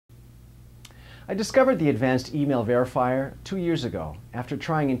I discovered the advanced email verifier 2 years ago after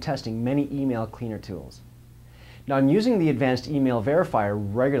trying and testing many email cleaner tools. Now I'm using the advanced email verifier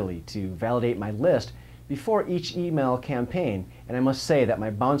regularly to validate my list before each email campaign, and I must say that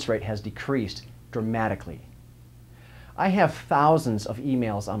my bounce rate has decreased dramatically. I have thousands of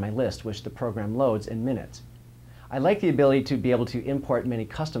emails on my list which the program loads in minutes. I like the ability to be able to import many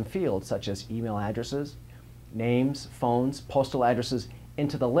custom fields such as email addresses, names, phones, postal addresses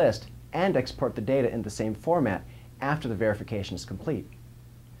into the list and export the data in the same format after the verification is complete.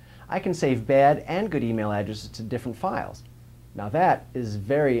 I can save bad and good email addresses to different files. Now that is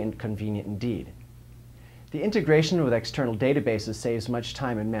very inconvenient indeed. The integration with external databases saves much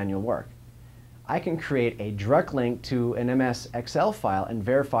time and manual work. I can create a direct link to an MS Excel file and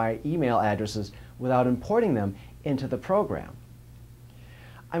verify email addresses without importing them into the program.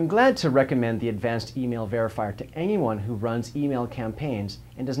 I'm glad to recommend the Advanced Email Verifier to anyone who runs email campaigns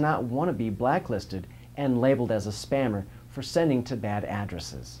and does not want to be blacklisted and labeled as a spammer for sending to bad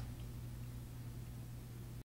addresses.